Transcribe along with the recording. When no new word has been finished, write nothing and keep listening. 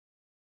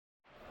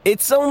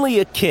It's only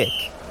a kick,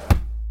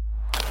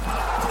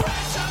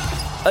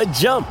 a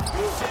jump,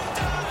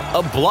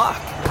 a block.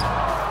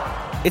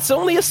 It's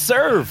only a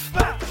serve.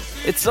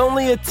 It's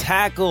only a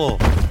tackle,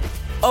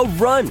 a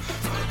run.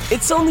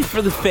 It's only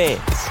for the fans.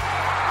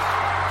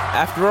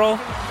 After all,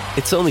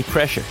 it's only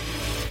pressure.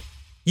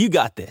 You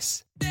got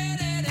this.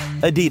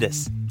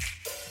 Adidas.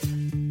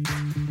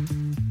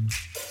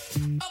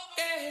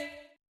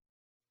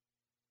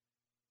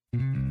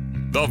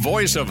 The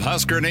voice of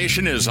Husker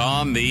Nation is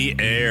on the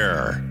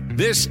air.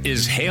 This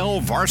is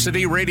Hail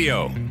Varsity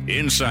Radio.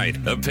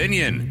 Insight,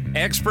 opinion,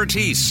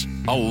 expertise,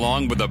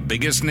 along with the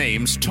biggest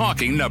names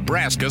talking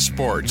Nebraska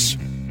sports.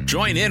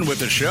 Join in with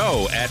the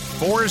show at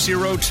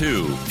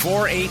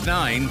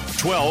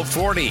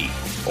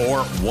 402-489-1240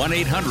 or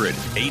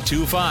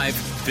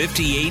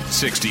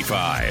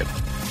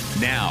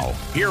 1-800-825-5865. Now,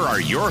 here are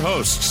your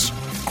hosts,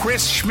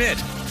 Chris Schmidt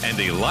and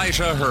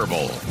Elijah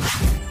Herbel.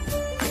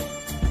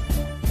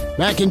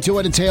 Back into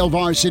it, it's Hail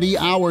Varsity,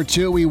 Hour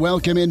 2. We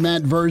welcome in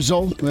Matt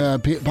Vrzal,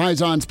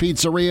 Pison's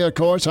Pizzeria, of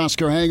course,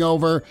 Husker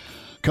Hangover,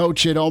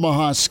 coach at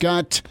Omaha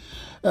Skutt.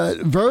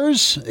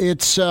 Verz,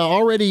 it's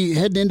already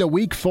heading into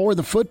week 4 of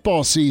the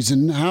football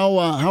season. How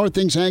are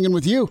things hanging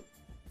with you?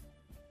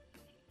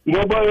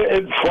 But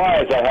it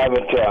flies. I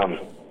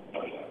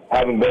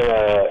haven't been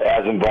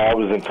as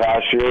involved as in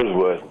past years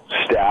with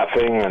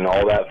staffing and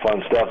all that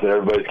fun stuff that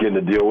everybody's getting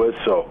to deal with.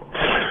 So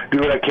do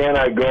what I can.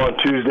 I go on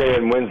Tuesday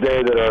and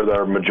Wednesday that are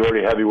our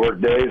majority heavy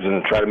work days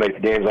and try to make the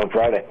games on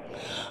Friday.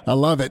 I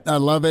love it.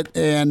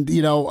 And,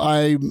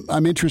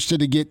 I'm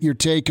interested to get your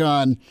take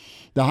on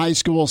the high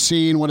school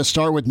scene. Want to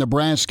start with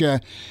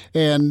Nebraska.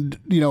 And,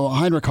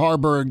 Heinrich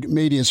Harburg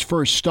made his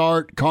first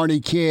start,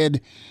 Kearney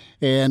kid,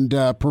 and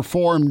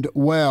performed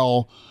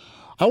well.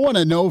 I want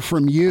to know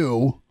from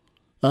you,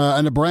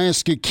 a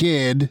Nebraska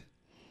kid,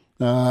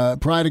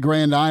 pride of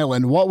Grand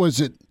Island, what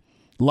was it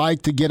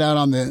like to get out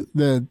on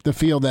the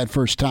field that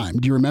first time?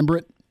 Do you remember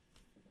it?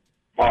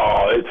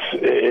 Oh,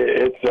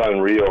 it's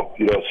unreal.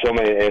 So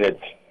many, and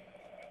it's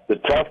the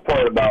tough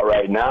part about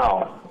right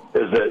now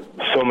is that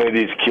so many of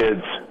these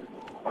kids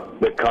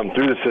that come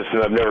through the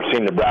system have never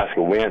seen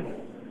Nebraska win.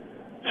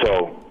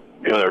 So,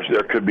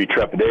 there could be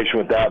trepidation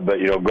with that, but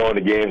going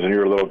to games when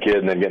you're a little kid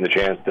and then getting the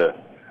chance to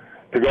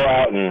go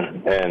out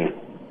and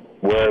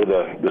wear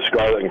the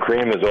scarlet and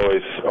cream is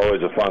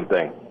always a fun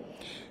thing.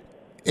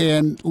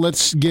 And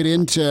let's get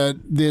into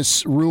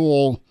this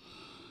rule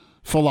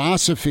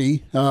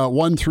philosophy,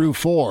 1 through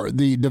 4.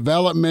 The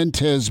development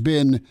has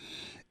been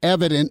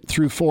evident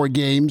through 4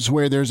 games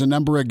where there's a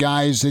number of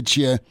guys that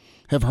you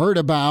have heard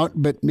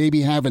about but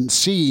maybe haven't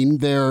seen.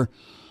 They're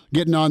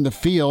getting on the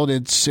field.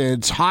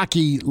 It's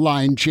hockey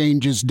line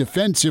changes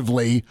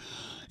defensively.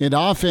 And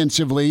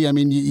offensively,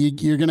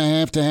 you're going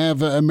to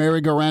have a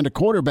merry-go-round of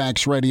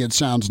quarterbacks ready, it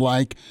sounds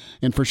like.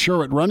 And for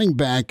sure at running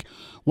back,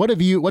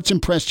 what's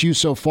impressed you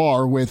so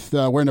far with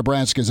where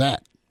Nebraska's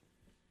at?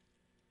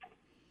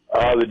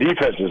 The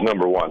defense is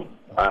number one.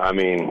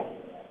 The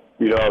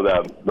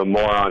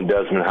moron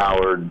Desmond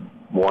Howard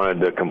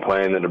wanted to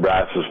complain that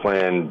Nebraska was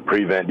playing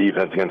prevent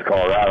defense against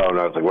Colorado, and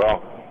I was like,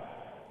 well,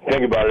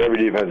 think about it, every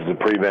defense is a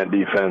prevent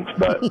defense,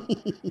 but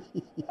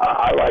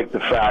I like the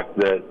fact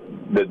that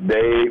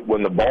they,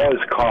 when the ball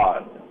is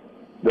caught,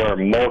 there are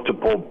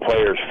multiple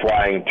players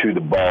flying to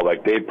the ball.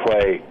 Like, they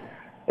play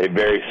a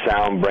very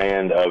sound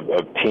brand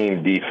of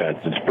team defense.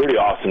 It's pretty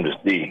awesome to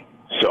see.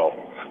 So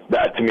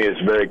that, to me, is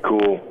very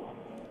cool.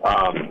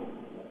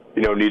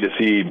 Need to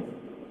see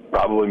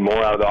probably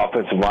more out of the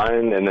offensive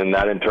line, and then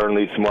that in turn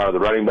leads to more out of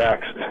the running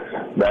backs.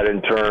 That in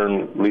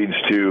turn leads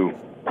to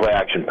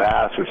play-action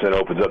pass, which then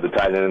opens up the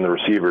tight end and the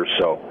receivers.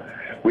 So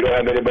we don't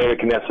have anybody that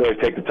can necessarily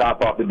take the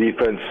top off the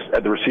defense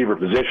at the receiver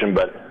position,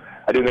 but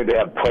I do think they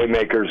have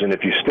playmakers, and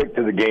if you stick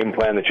to the game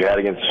plan that you had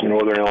against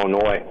Northern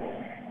Illinois,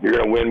 you're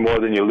going to win more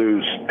than you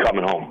lose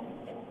coming home.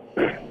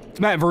 It's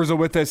Matt Vrzal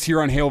with us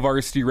here on Hail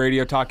Varsity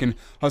Radio talking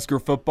Husker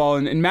football.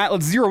 And Matt,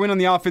 let's zero in on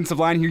the offensive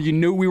line here. You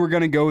knew we were going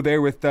to go there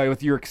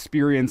with your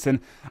experience. And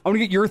I want to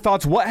get your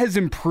thoughts. What has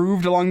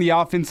improved along the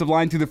offensive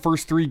line through the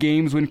first 3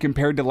 games when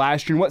compared to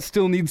last year? And what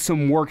still needs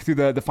some work through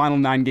the final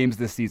 9 games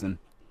this season?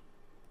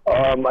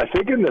 I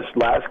think in this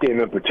last game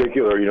in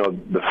particular,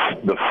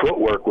 the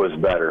footwork was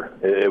better.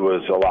 It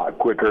was a lot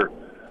quicker.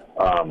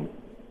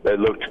 It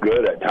looked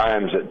good at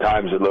times. At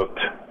times it looked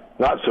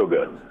not so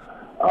good.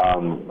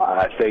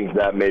 I think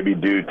that may be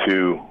due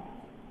to,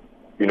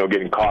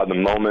 getting caught in the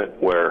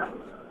moment where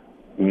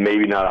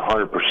maybe not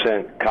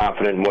 100%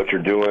 confident in what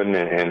you're doing.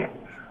 And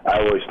I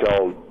always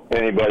tell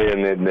anybody,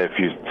 and then if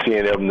you see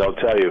any of them, they'll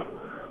tell you,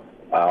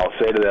 I'll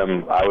say to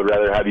them, I would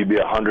rather have you be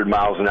 100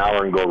 miles an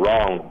hour and go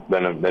wrong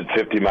than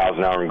 50 miles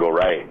an hour and go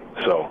right.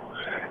 So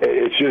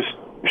it's just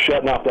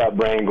shutting off that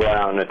brain, going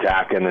out and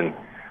attacking, and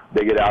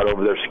they get out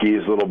over their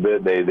skis a little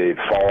bit. They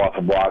fall off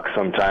a block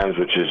sometimes,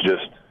 which is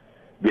just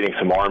getting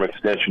some arm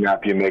extension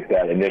after you make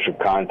that initial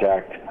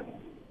contact.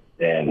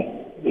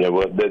 And,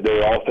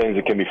 they're all things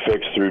that can be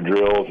fixed through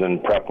drills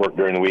and prep work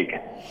during the week.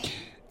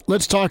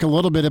 Let's talk a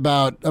little bit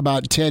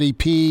about Teddy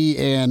P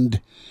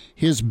and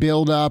his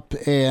build-up?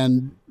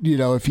 And,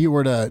 if you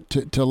were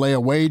to lay a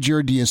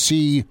wager, do you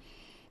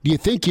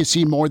think you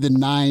see more than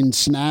 9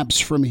 snaps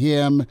from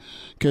him?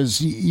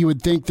 Because you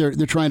would think they're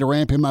trying to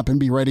ramp him up and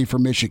be ready for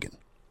Michigan.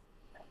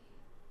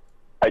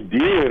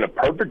 Ideally, in a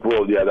perfect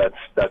world, yeah,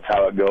 that's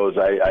how it goes.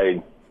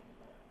 A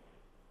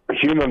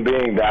human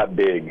being that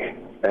big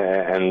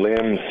and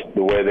limbs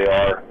the way they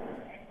are,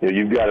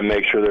 you've got to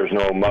make sure there's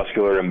no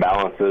muscular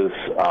imbalances.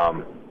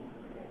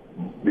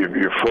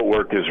 Your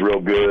footwork is real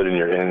good,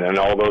 and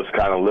all those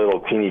kind of little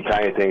teeny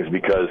tiny things.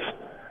 Because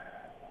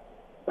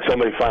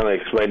somebody finally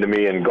explained to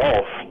me in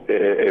golf,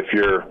 if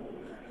you're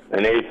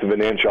an eighth of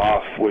an inch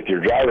off with your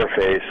driver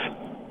face,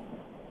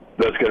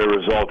 that's going to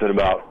result in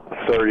about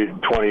 30 to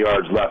 20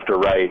 yards left or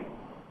right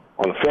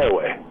on the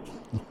fairway.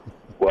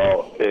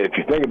 Well, if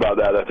you think about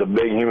that, that's a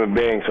big human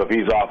being. So if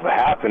he's off a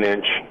half an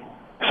inch,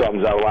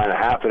 something's out of line a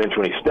half an inch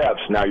when he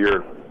steps, now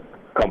you're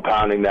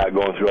compounding that,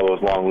 going through all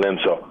those long limbs.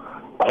 So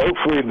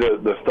hopefully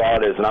the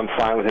thought is, and I'm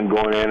fine with him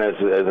going in as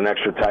an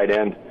extra tight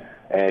end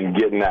and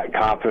getting that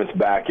confidence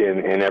back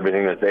in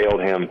everything that's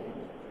ailed him.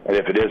 And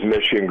if it is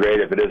Michigan, great.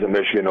 If it isn't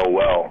Michigan, oh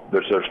well.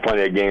 There's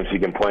plenty of games he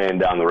can play in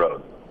down the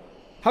road.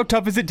 How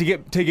tough is it to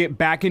get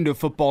back into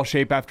football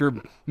shape after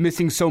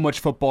missing so much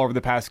football over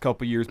the past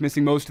couple of years,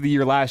 missing most of the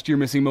year last year,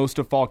 missing most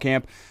of fall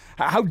camp?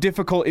 How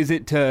difficult is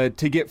it to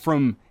get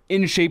from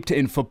in shape to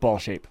in football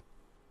shape?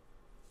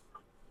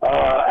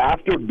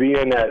 After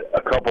being at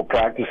a couple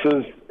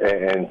practices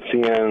and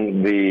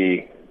seeing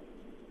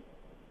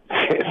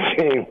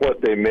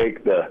what they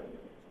make the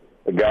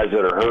guys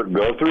that are hurt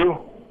go through,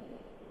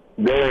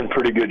 they're in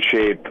pretty good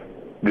shape,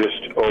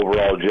 just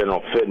overall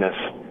general fitness.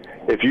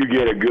 If you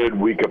get a good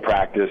week of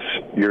practice,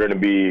 you're going to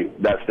be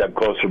that step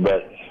closer,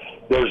 but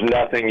there's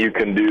nothing you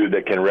can do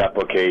that can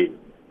replicate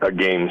a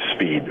game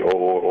speed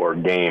or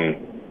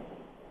game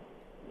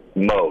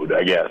mode,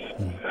 I guess.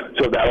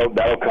 So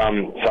that'll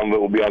come. Some of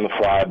it will be on the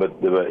fly, but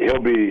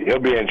he'll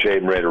be in shape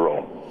and ready to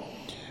roll.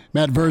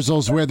 Matt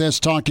Vrzal's with us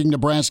talking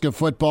Nebraska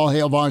football.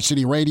 Hail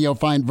Varsity Radio.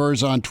 Find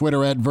Verz on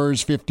Twitter at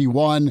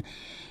Verz51.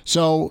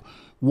 So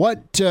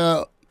what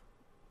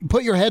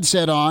put your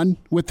headset on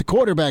with the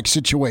quarterback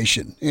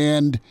situation,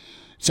 and it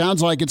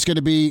sounds like it's going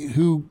to be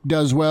who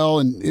does well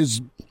and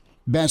is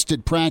best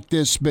at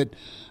practice, but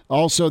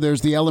also there's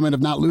the element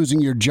of not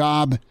losing your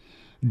job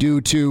due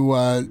to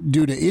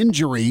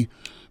injury.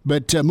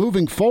 But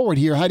moving forward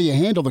here, how do you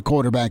handle the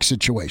quarterback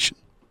situation?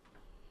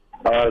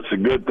 It's a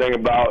good thing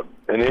about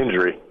an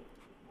injury.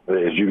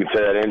 As you can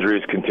say, that injury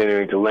is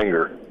continuing to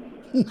linger.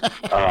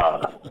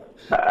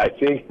 I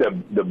think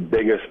the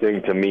biggest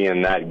thing to me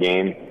in that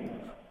game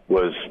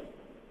was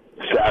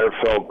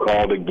Satterfield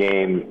called a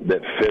game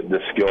that fit the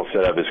skill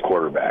set of his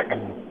quarterback.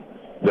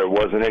 There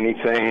wasn't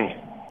anything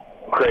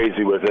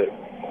crazy with it.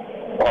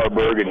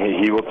 Harburg,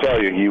 and he will tell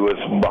you, he was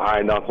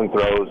behind on some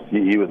throws.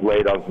 He was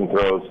late on some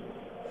throws.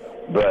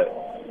 But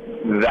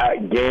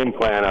that game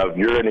plan of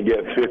you're going to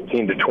get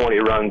 15 to 20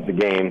 runs a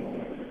game,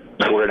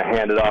 we're going to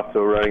hand it off to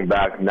a running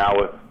back. Now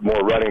with more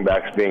running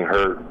backs being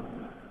hurt,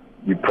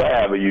 you probably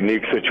have a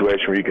unique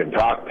situation where you can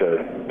talk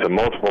to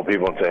multiple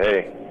people and say,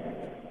 hey,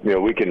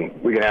 we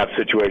can have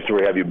situations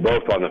where we have you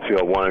both on the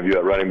field, one of you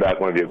at running back,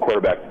 one of you at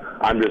quarterback.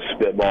 I'm just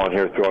spitballing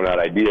here, throwing out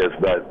ideas,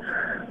 but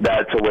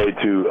that's a way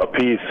to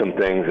appease some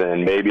things,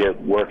 and maybe it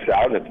works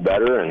out and it's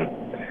better,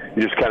 and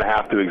you just kind of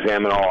have to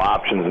examine all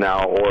options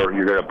now, or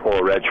you're going to pull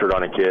a red shirt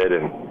on a kid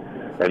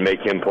and make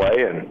him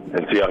play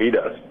and see how he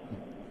does.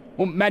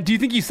 Well, Matt, do you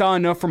think you saw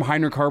enough from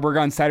Heinrich Harburg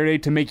on Saturday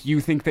to make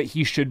you think that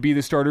he should be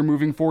the starter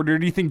moving forward, or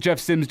do you think Jeff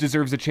Sims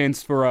deserves a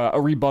chance for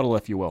a rebuttal,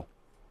 if you will?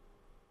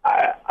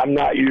 I'm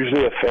not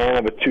usually a fan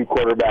of a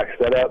two-quarterback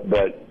setup,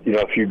 but,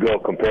 if you go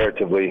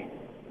comparatively,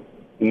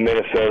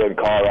 Minnesota and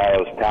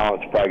Colorado's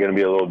talent is probably going to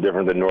be a little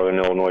different than Northern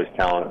Illinois'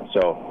 talent.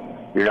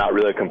 So you're not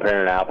really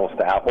comparing apples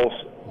to apples.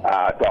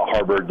 I thought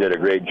Harburg did a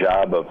great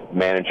job of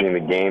managing the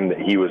game that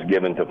he was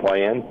given to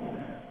play in.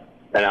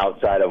 And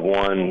outside of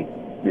one,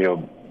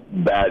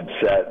 bad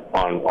set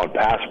on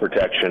pass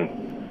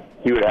protection,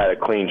 he would have had a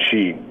clean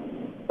sheet.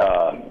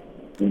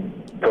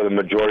 For the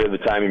majority of the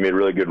time, he made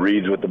really good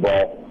reads with the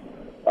ball.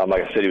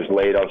 Like I said, he was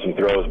late on some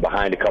throws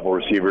behind a couple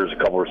receivers.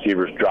 A couple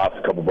receivers dropped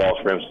a couple balls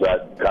for him, so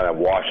that kind of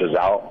washes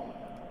out.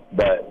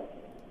 But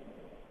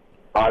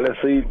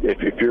honestly, if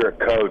you're a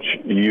coach,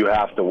 you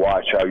have to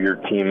watch how your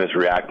team is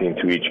reacting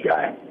to each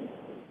guy.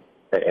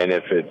 And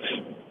if it's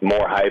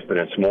more hype and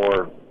it's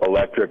more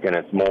electric and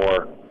it's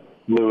more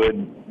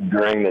fluid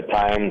during the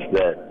times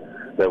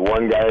that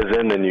one guy is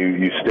in, then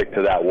you stick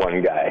to that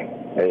one guy.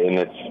 And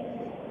it's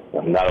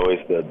not always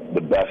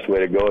the best way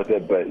to go with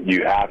it, but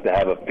you have to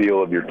have a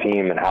feel of your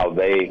team and how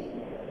they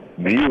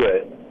view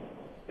it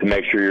to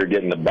make sure you're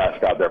getting the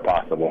best out there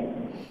possible.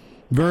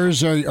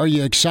 Verz, are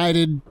you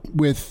excited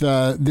with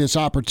this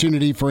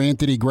opportunity for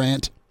Anthony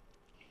Grant?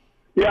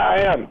 Yeah, I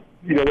am.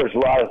 There's a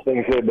lot of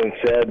things that have been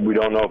said. We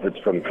don't know if it's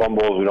from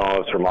fumbles. We don't know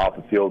if it's from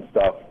off-the-field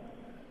stuff.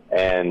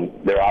 And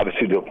they're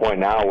obviously to a point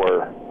now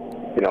where,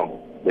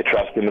 they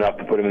trust him enough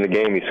to put him in the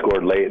game. He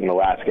scored late in the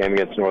last game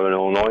against Northern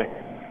Illinois.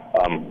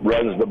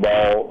 Runs the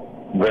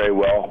ball very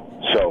well.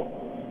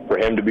 So for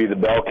him to be the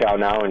bell cow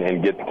now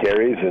and get the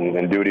carries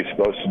and do what he's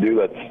supposed to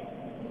do,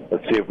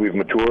 let's see if we've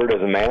matured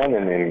as a man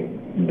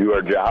and do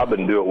our job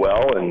and do it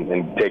well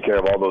and take care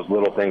of all those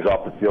little things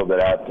off the field that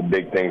add to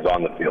big things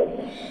on the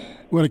field.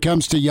 When it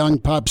comes to young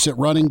pups at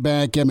running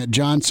back, Emmett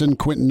Johnson,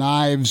 Quentin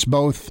Ives,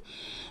 both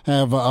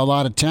have a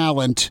lot of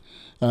talent.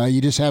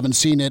 You just haven't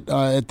seen it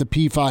at the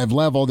P5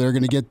 level. They're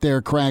going to get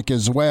their crack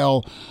as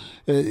well.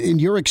 In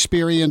your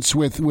experience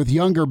with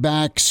younger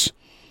backs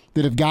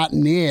that have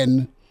gotten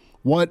in,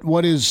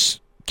 what has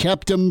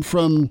kept them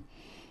from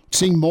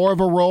seeing more of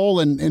a role,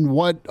 and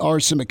what are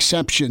some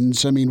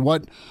exceptions? I mean,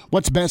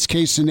 what's best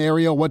case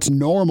scenario? What's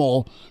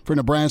normal for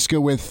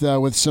Nebraska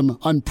with some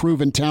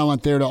unproven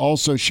talent there to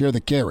also share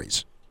the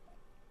carries?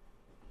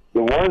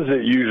 The ones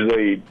that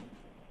usually,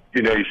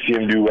 you see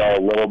them do well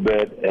a little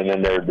bit, and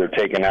then they're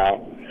taken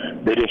out.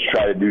 They just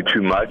try to do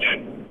too much.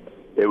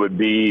 It would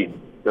be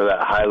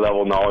that high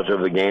level knowledge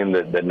of the game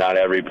that not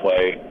every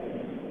play,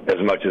 as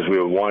much as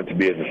we would want it to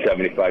be, is a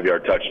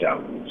 75-yard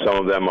touchdown. Some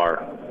of them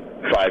are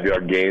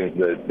 5-yard gains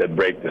that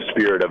break the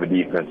spirit of a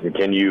defense. And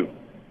can you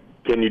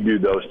do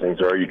those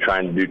things, or are you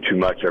trying to do too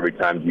much every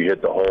time? You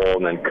hit the hole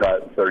and then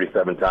cut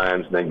 37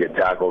 times and then get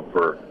tackled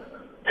for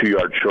 2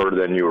 yards shorter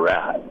than you were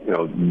at?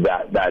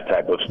 That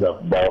type of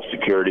stuff. Ball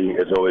security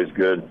is always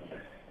good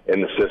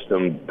in the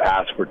system.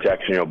 Pass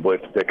protection,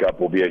 blitz pickup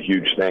will be a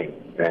huge thing.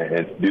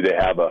 And do they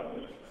have a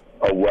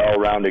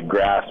well-rounded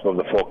grasp of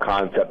the full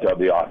concept of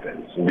the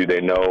offense? And do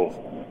they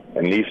know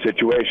in these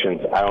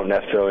situations, I don't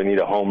necessarily need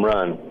a home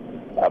run,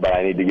 but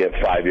I need to get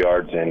 5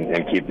 yards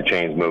and keep the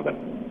chains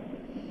moving?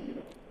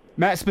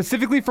 Matt,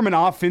 specifically from an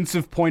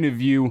offensive point of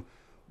view,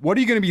 what are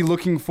you going to be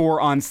looking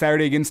for on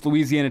Saturday against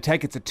Louisiana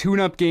Tech? It's a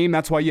tune-up game.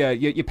 That's why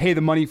you pay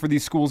the money for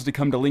these schools to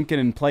come to Lincoln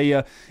and play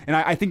you. And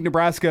I think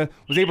Nebraska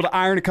was able to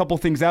iron a couple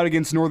things out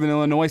against Northern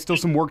Illinois. Still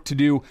some work to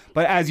do.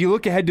 But as you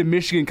look ahead to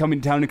Michigan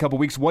coming to town in a couple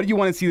weeks, what do you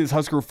want to see this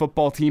Husker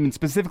football team, and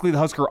specifically the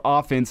Husker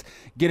offense,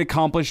 get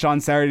accomplished on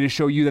Saturday to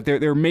show you that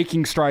they're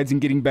making strides and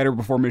getting better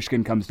before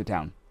Michigan comes to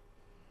town?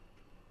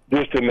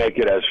 Just to make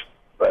it as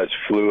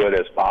fluid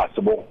as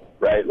possible,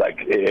 right? Like,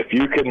 if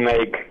you can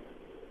make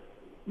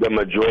the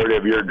majority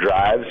of your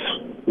drives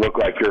look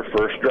like your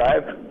first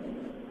drive,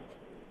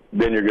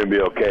 then you're going to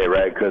be okay,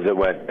 right? Because it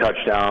went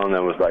touchdown,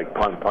 then was like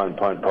punt, punt,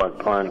 punt, punt,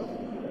 punt,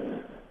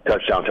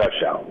 touchdown,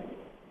 touchdown.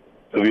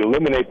 So if you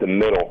eliminate the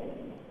middle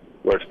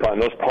where it's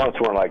punt, those punts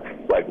weren't like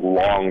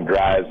long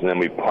drives, and then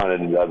we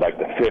punted like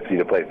the 50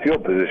 to play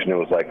field position. It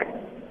was like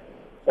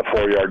a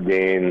 4-yard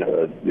gain,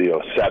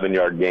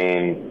 7-yard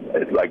gain.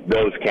 It's like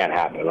those can't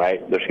happen,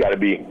 right? There's got to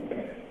be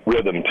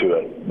rhythm to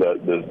it.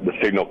 The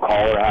signal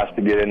caller has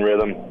to get in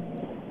rhythm.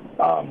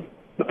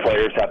 The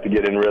players have to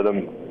get in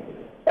rhythm,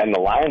 and the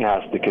line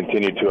has to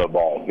continue to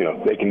evolve.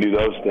 If they can do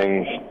those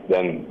things,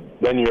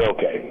 then you're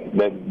okay.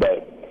 But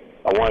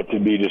I want it to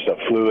be just a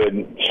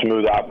fluid,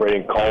 smooth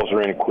operating. Calls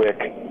are in quick.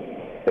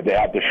 If they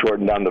have to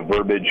shorten down the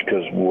verbiage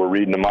because we're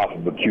reading them off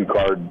of a cue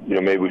card,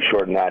 maybe we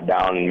shorten that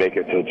down and make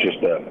it so it's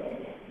just a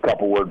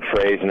couple-word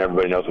phrase and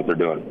everybody knows what they're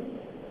doing.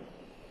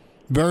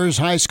 Vrzal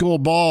high school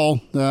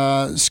ball,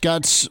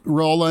 Scott's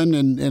rolling,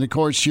 and of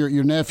course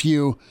your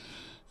nephew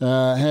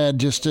had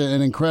just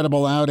an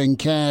incredible outing.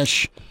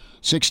 Cash,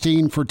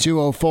 16 for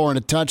 204 and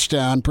a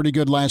touchdown. Pretty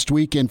good last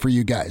weekend for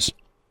you guys.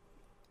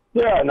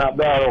 Yeah, not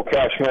bad. Old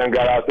Cash man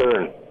got out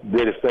there and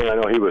did his thing. I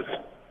know he was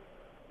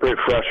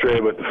pretty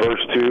frustrated with the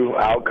first two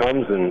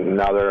outcomes, and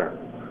now they're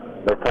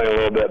playing a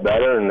little bit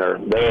better, and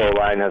their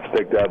line has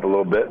picked up a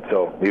little bit.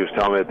 So he was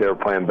telling me that they were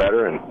playing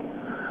better, and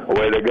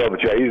away they go.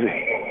 But yeah, he's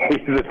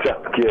a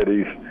tough kid.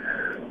 He's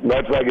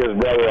much like his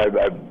brother. I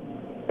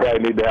probably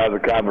need to have a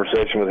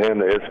conversation with him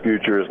that his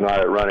future is not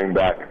at running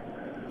back.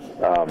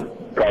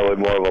 Probably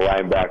more of a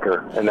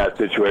linebacker in that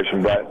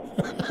situation. But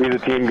he's a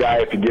team guy.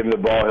 If you give him the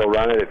ball, he'll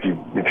run it. If you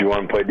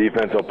want him to play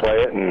defense, he'll play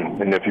it.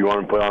 And if you want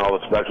him to play on all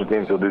the special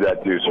teams, he'll do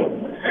that too. So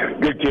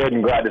good kid,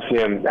 and glad to see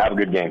him have a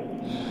good game.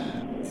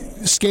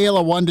 Scale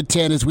of 1 to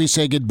 10 as we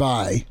say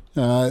goodbye.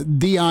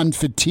 Deion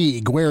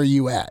fatigue, where are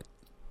you at?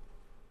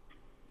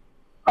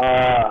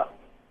 I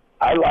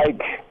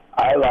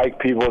like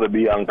people to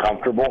be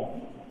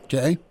uncomfortable.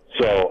 Okay.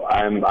 So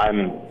I'm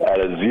at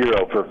a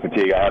 0 for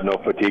fatigue. I have no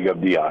fatigue of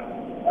Deion.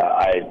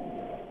 I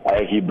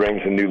think he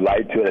brings a new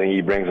light to it. I think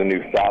he brings a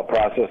new thought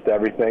process to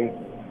everything.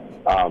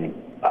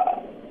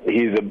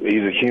 He's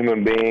a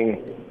human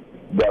being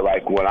that,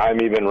 like, when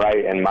I'm even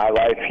right in my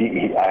life,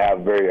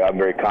 I'm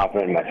very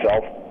confident in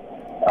myself.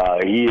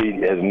 He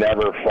has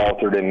never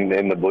faltered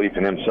in the belief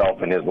in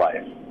himself in his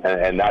life,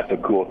 and that's a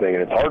cool thing.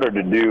 And it's harder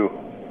to do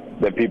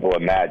than people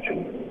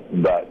imagine,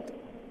 but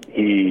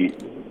he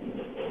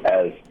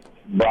has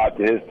brought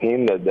to his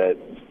team that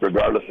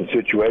regardless of the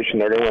situation,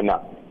 they're going to win.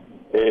 Now,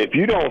 if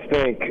you don't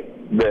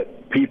think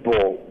that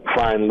people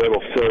find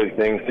little silly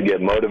things to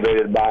get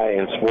motivated by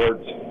in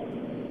sports,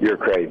 you're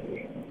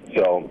crazy.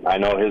 So I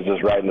know his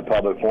is right in the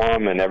public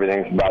forum, and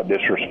everything's about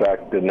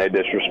disrespect, and they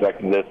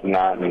disrespected this and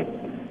that, and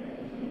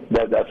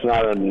that's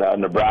not a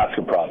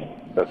Nebraska problem.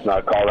 That's not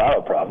a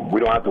Colorado problem.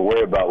 We don't have to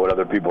worry about what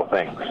other people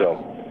think.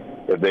 So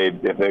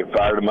If they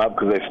fired them up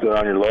because they stood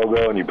on your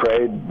logo and you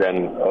prayed,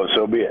 then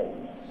so be it.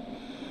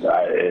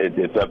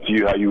 It's up to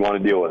you how you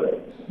want to deal with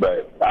it.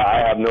 But I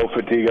have no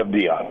fatigue of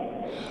Dion.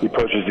 He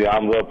pushes the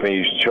envelope and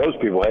he shows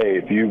people, hey,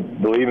 if you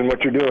believe in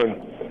what you're doing,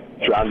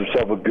 surround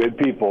yourself with good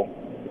people.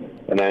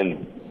 And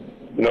then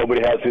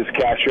nobody has his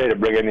cachet to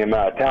bring in the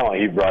amount of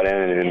talent he brought in,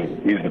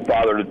 and he's the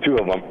father to two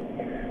of them.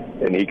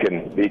 And he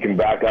can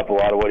back up a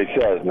lot of what he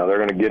says. Now they're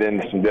going to get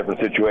into some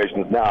different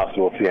situations now,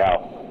 so we'll see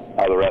how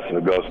the rest of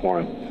it goes for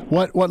him.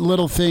 What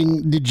little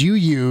thing did you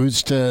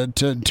use to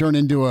turn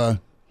into a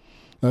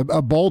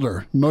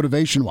boulder,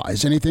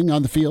 motivation-wise? Anything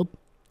on the field?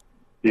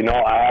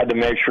 I had to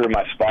make sure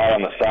my spot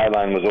on the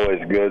sideline was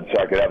always good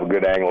so I could have a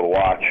good angle to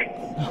watch.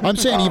 I'm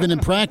saying even in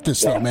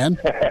practice, though, man.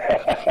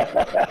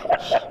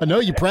 I know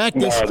you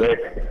practiced. No,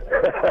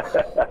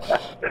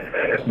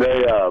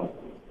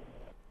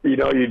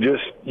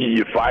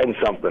 you find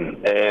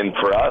something. And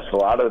for us, a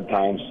lot of the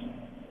times,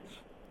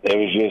 it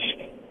was just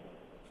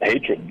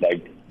hatred.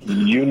 Like,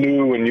 you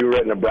knew when you were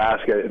at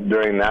Nebraska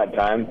during that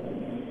time,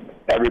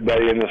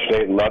 everybody in the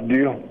state loved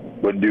you,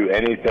 would do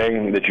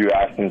anything that you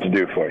asked them to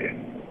do for you.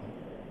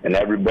 And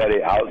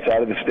everybody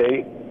outside of the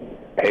state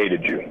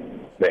hated you.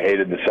 They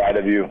hated the sight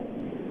of you,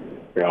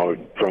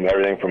 from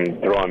everything from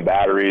throwing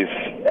batteries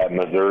at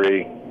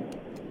Missouri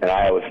and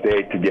Iowa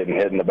State to getting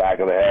hit in the back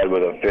of the head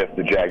with a fifth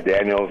of Jack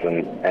Daniels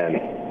and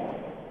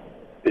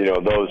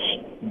those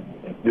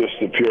just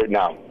the pure.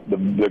 Now,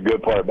 the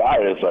good part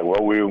about it is like,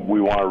 well, we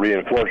want to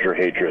reinforce your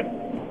hatred.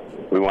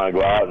 We want to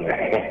go out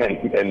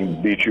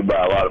and beat you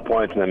by a lot of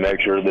points and then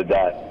make sure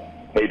that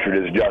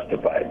hatred is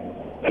justified.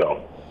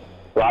 So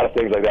a lot of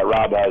things like that.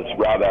 Rob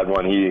had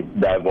one he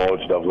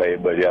divulged of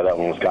late, but yeah, that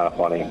one was kind of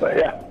funny. But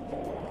yeah,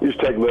 you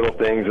just take little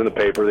things in the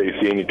paper that you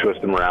see and you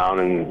twist them around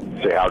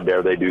and say, how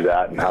dare they do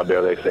that and how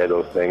dare they say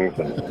those things,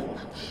 and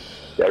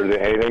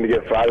anything to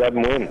get fired up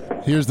and win.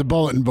 Here's the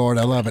bulletin board.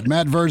 I love it.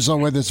 Matt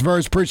Vrzal with us.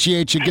 Verz,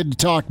 appreciate you. Good to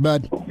talk,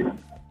 bud.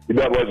 You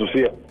bet, boys. We'll see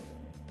you.